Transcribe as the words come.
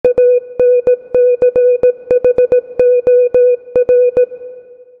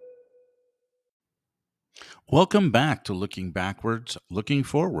Welcome back to Looking Backwards, Looking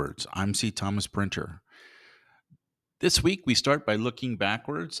Forwards. I'm C. Thomas Printer. This week, we start by looking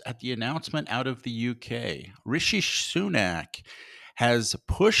backwards at the announcement out of the UK. Rishi Sunak has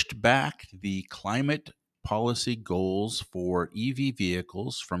pushed back the climate policy goals for EV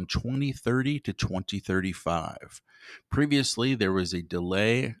vehicles from 2030 to 2035. Previously, there was a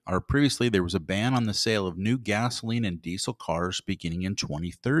ban on the sale of new gasoline and diesel cars beginning in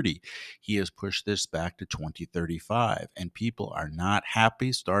 2030. He has pushed this back to 2035, and people are not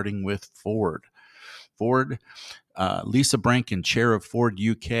happy, starting with Ford. Lisa Branken, chair of Ford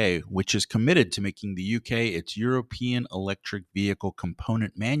UK, which is committed to making the UK its European electric vehicle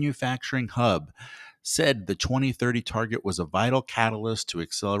component manufacturing hub, said the 2030 target was a vital catalyst to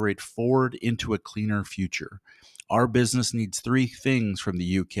accelerate Ford into a cleaner future. Our business needs three things from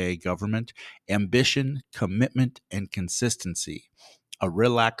the UK government: ambition, commitment, and consistency. A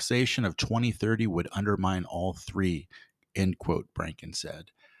relaxation of 2030 would undermine all three, end quote, Branken said.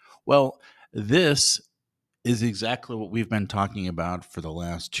 Well, this is exactly what we've been talking about for the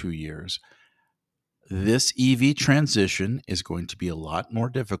last 2 years. This EV transition is going to be a lot more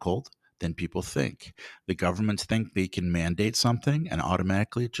difficult than people think. The governments think they can mandate something and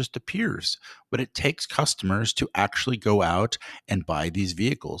automatically it just appears. But it takes customers to actually go out and buy these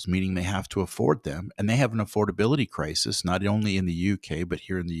vehicles, meaning they have to afford them. And they have an affordability crisis, not only in the UK, but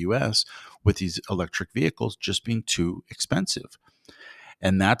here in the US, with these electric vehicles just being too expensive.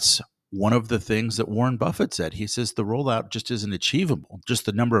 And that's one of the things that Warren Buffett said. He says the rollout just isn't achievable. Just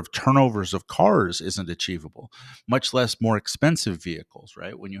the number of turnovers of cars isn't achievable, much less more expensive vehicles,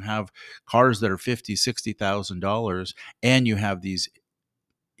 right? When you have cars that are $50,000, $60,000 and you have these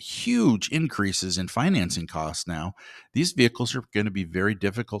huge increases in financing costs now, these vehicles are going to be very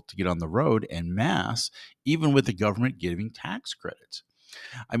difficult to get on the road en masse, even with the government giving tax credits.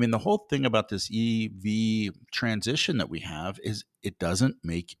 I mean, the whole thing about this EV transition that we have is it doesn't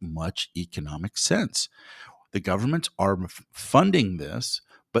make much economic sense. The governments are funding this,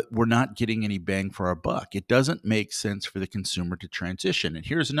 but we're not getting any bang for our buck. It doesn't make sense for the consumer to transition. And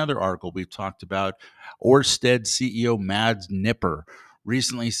here's another article we've talked about. Ørsted CEO Mads Nipper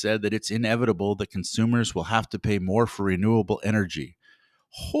recently said that it's inevitable that consumers will have to pay more for renewable energy.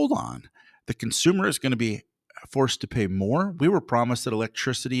 Hold on. The consumer is going to be forced to pay more? We were promised that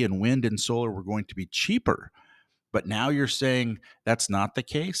electricity and wind and solar were going to be cheaper. But now you're saying that's not the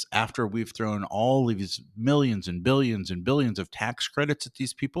case after we've thrown all of these millions and billions of tax credits at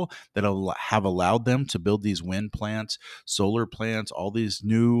these people that have allowed them to build these wind plants, solar plants, all these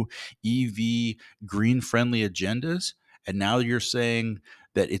new EV green friendly agendas. And now you're saying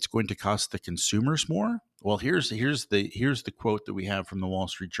that it's going to cost the consumers more? Well, here's the quote that we have from the Wall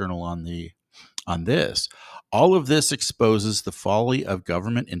Street Journal on this. All of this exposes the folly of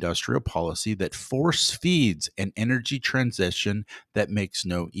government industrial policy that force feeds an energy transition that makes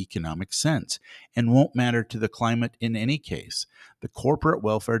no economic sense and won't matter to the climate in any case. The corporate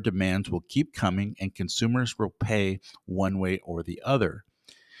welfare demands will keep coming and consumers will pay one way or the other.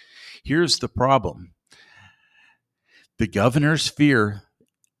 Here's the problem. The governors fear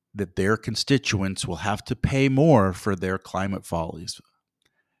that their constituents will have to pay more for their climate follies.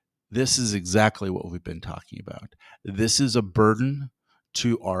 This is exactly what we've been talking about. This is a burden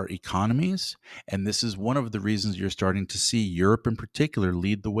to our economies, and this is one of the reasons you're starting to see Europe in particular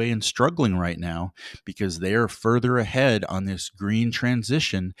lead the way and struggling right now, because they are further ahead on this green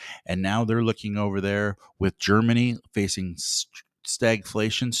transition, and now they're looking over there with Germany facing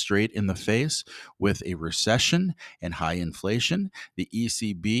stagflation straight in the face with a recession and high inflation. The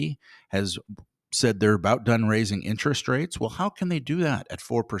ECB has said they're about done raising interest rates. Well, how can they do that at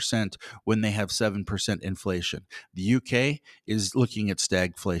 4% when they have 7% inflation? The UK is looking at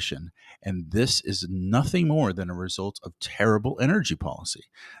stagflation, and this is nothing more than a result of terrible energy policy.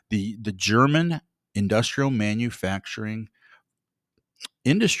 The German industrial manufacturing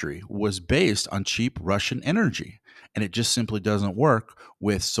industry was based on cheap Russian energy, and it just simply doesn't work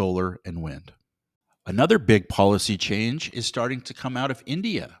with solar and wind. Another big policy change is starting to come out of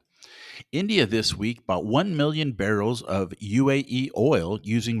India. India this week bought 1 million barrels of UAE oil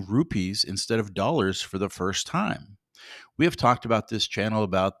using rupees instead of dollars for the first time. We have talked about this channel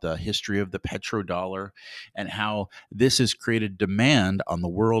about the history of the petrodollar and how this has created demand on the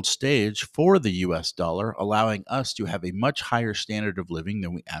world stage for the US dollar, allowing us to have a much higher standard of living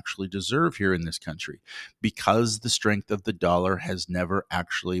than we actually deserve here in this country, because the strength of the dollar has never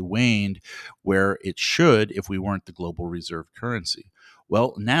actually waned where it should if we weren't the global reserve currency.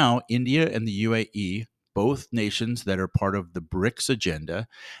 Well, now India and the UAE, both nations that are part of the BRICS agenda,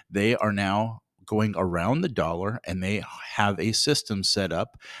 they are now going around the dollar, and they have a system set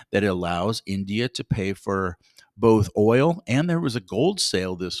up that allows India to pay for both oil, and there was a gold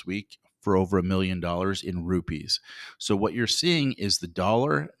sale this week for over $1 million in rupees. So what you're seeing is the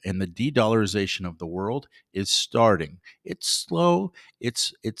dollar and the de-dollarization of the world is starting. It's slow.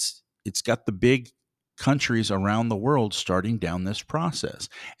 It's got the big countries around the world starting down this process,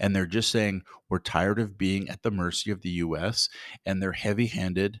 and they're just saying we're tired of being at the mercy of the US and their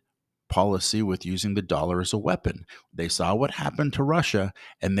heavy-handed policy with using the dollar as a weapon. They saw what happened to Russia,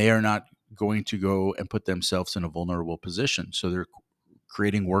 and they are not going to go and put themselves in a vulnerable position. So they're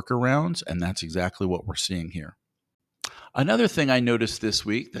creating workarounds, and that's exactly what we're seeing here. Another thing I noticed this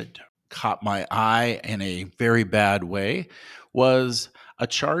week that caught my eye in a very bad way was a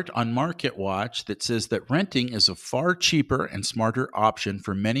chart on MarketWatch that says that renting is a far cheaper and smarter option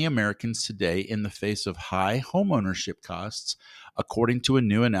for many Americans today in the face of high homeownership costs, according to a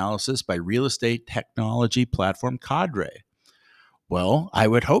new analysis by real estate technology platform Cadre. Well, I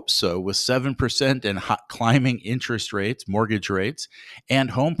would hope so. With 7% and climbing interest rates, mortgage rates,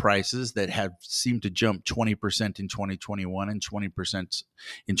 and home prices that have seemed to jump 20% in 2021 and 20%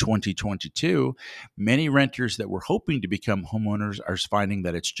 in 2022, many renters that were hoping to become homeowners are finding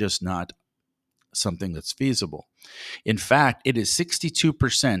that it's just not something that's feasible. In fact, it is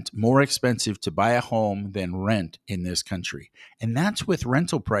 62% more expensive to buy a home than rent in this country. And that's with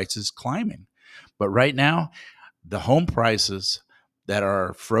rental prices climbing. But right now, the home prices that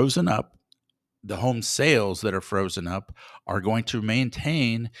are frozen up, the home sales that are frozen up, are going to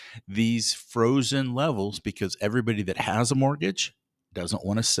maintain these frozen levels because everybody that has a mortgage doesn't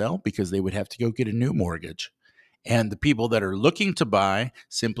want to sell because they would have to go get a new mortgage. And the people that are looking to buy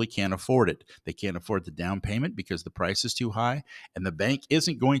simply can't afford it. They can't afford the down payment because the price is too high, and the bank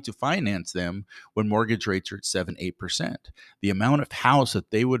isn't going to finance them when mortgage rates are at 7-8%. The amount of house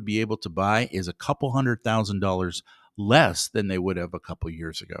that they would be able to buy is a couple $100,000 less than they would have a couple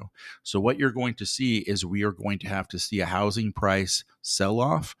years ago. So what you're going to see is we are going to have to see a housing price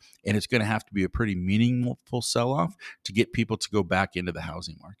sell-off, and it's going to have to be a pretty meaningful sell-off to get people to go back into the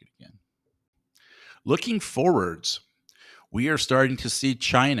housing market again. Looking forwards, we are starting to see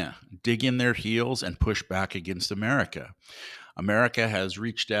China dig in their heels and push back against America. America has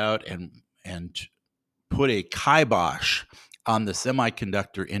reached out and put a kibosh on the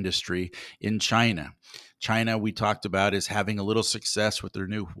semiconductor industry in China. China, we talked about, is having a little success with their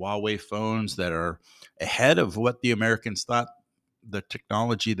new Huawei phones that are ahead of what the Americans thought the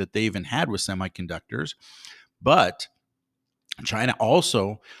technology that they even had with semiconductors. But China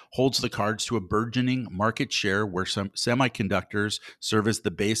also holds the cards to a burgeoning market share where some semiconductors serve as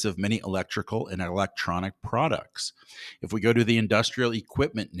the base of many electrical and electronic products. If we go to the industrial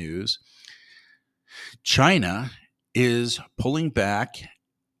equipment news, China is pulling back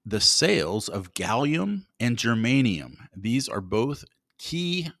the sales of gallium and germanium. These are both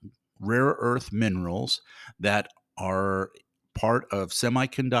key rare earth minerals that are part of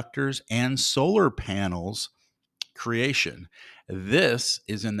semiconductors and solar panels creation. This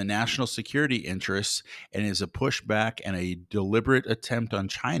is in the national security interests and is a pushback and a deliberate attempt on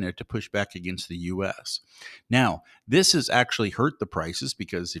China to push back against the US. Now, this has actually hurt the prices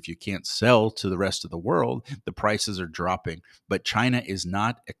because if you can't sell to the rest of the world, the prices are dropping. But China is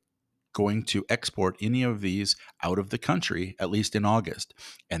not going to export any of these out of the country, at least in August.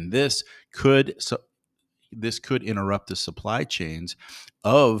 And this could interrupt the supply chains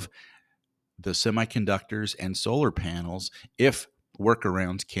of the semiconductors and solar panels if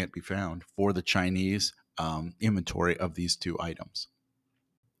workarounds can't be found for the Chinese inventory of these two items.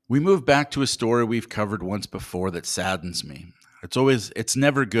 We move back to a story we've covered once before that saddens me. It's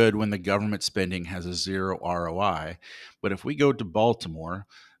never good when the government spending has a zero ROI, but if we go to Baltimore,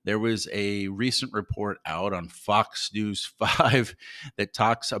 there was a recent report out on Fox News 5 that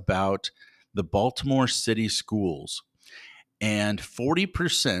talks about the Baltimore City schools. And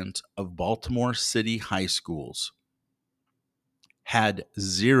 40% of Baltimore City high schools had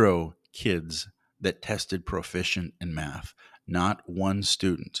 0 kids that tested proficient in math, not one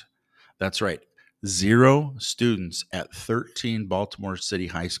student. That's right, 0 students at 13 Baltimore City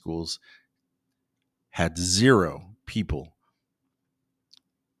high schools had 0 people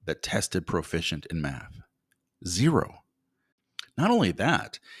that tested proficient in math. 0. Not only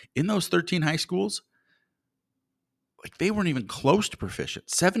that, in those 13 high schools, they weren't even close to proficient.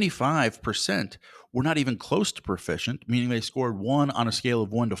 75% were not even close to proficient, meaning they scored 1 on a scale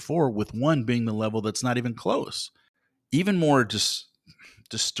of 1 to 4, with 1 being the level that's not even close. Even more just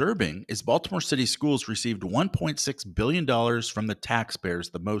Disturbing is Baltimore City Schools received $1.6 billion from the taxpayers,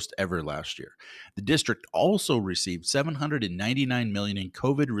 the most ever last year. The district also received $799 million in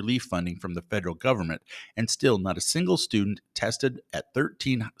COVID relief funding from the federal government, and still not a single student tested at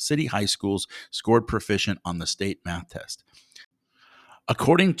 13 city high schools scored proficient on the state math test.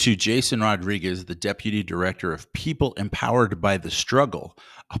 According to Jason Rodriguez, the deputy director of People Empowered by the Struggle,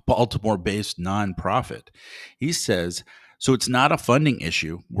 a Baltimore based nonprofit, he says, so it's not a funding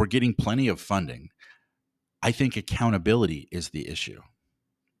issue. We're getting plenty of funding. I think accountability is the issue.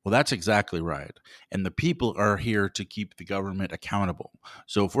 Well, that's exactly right. And the people are here to keep the government accountable.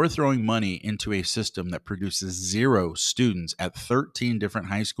 So if we're throwing money into a system that produces 0 students at 13 different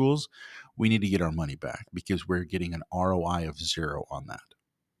high schools, we need to get our money back because we're getting an ROI of 0 on that.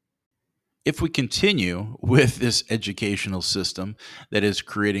 If we continue with this educational system that is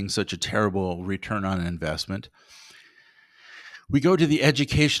creating such a terrible return on investment, we go to the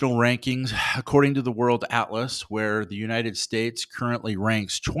educational rankings according to the World Atlas, where the United States currently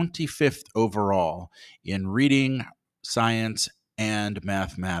ranks 25th overall in reading, science, and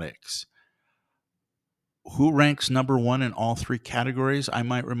mathematics. Who ranks number 1 in all 3 categories, I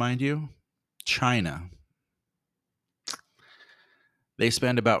might remind you? China. They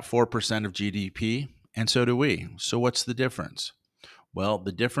spend about 4% of GDP, and so do we. So what's the difference? Well,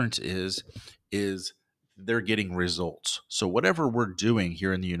 the difference is they're getting results. So whatever we're doing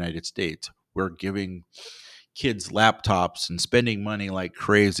here in the United States, we're giving kids laptops and spending money like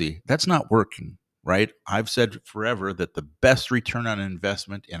crazy. That's not working, right? I've said forever that the best return on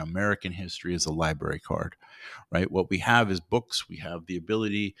investment in American history is a library card, right? What we have is books. We have the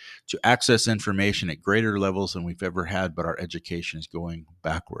ability to access information at greater levels than we've ever had, but our education is going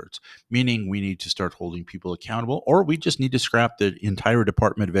backwards, meaning we need to start holding people accountable, or we just need to scrap the entire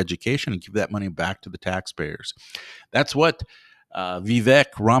Department of Education and give that money back to the taxpayers. That's what Vivek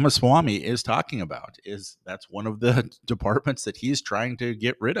Ramaswamy is talking about. That's one of the departments that he's trying to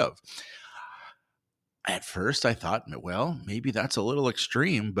get rid of. At first, I thought, well, maybe that's a little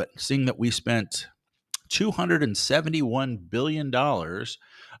extreme, but seeing that we spent $271 billion,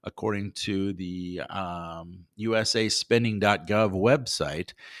 according to the usaspending.gov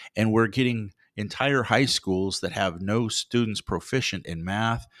website, and we're getting entire high schools that have no students proficient in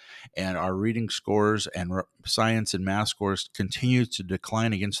math, and our reading scores and science and math scores continue to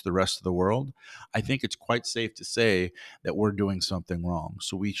decline against the rest of the world. I think it's quite safe to say that we're doing something wrong.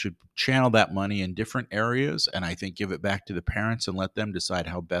 So we should channel that money in different areas, and I think give it back to the parents and let them decide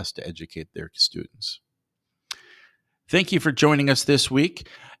how best to educate their students. Thank you for joining us this week.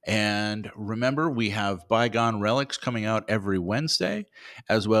 And remember, we have Bygone Relics coming out every Wednesday,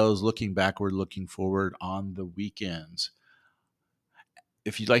 as well as Looking Backward, Looking Forward on the weekends.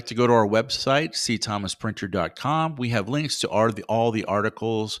 If you'd like to go to our website, cthomasprinter.com, we have links to all the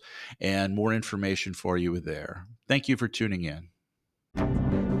articles and more information for you there. Thank you for tuning in.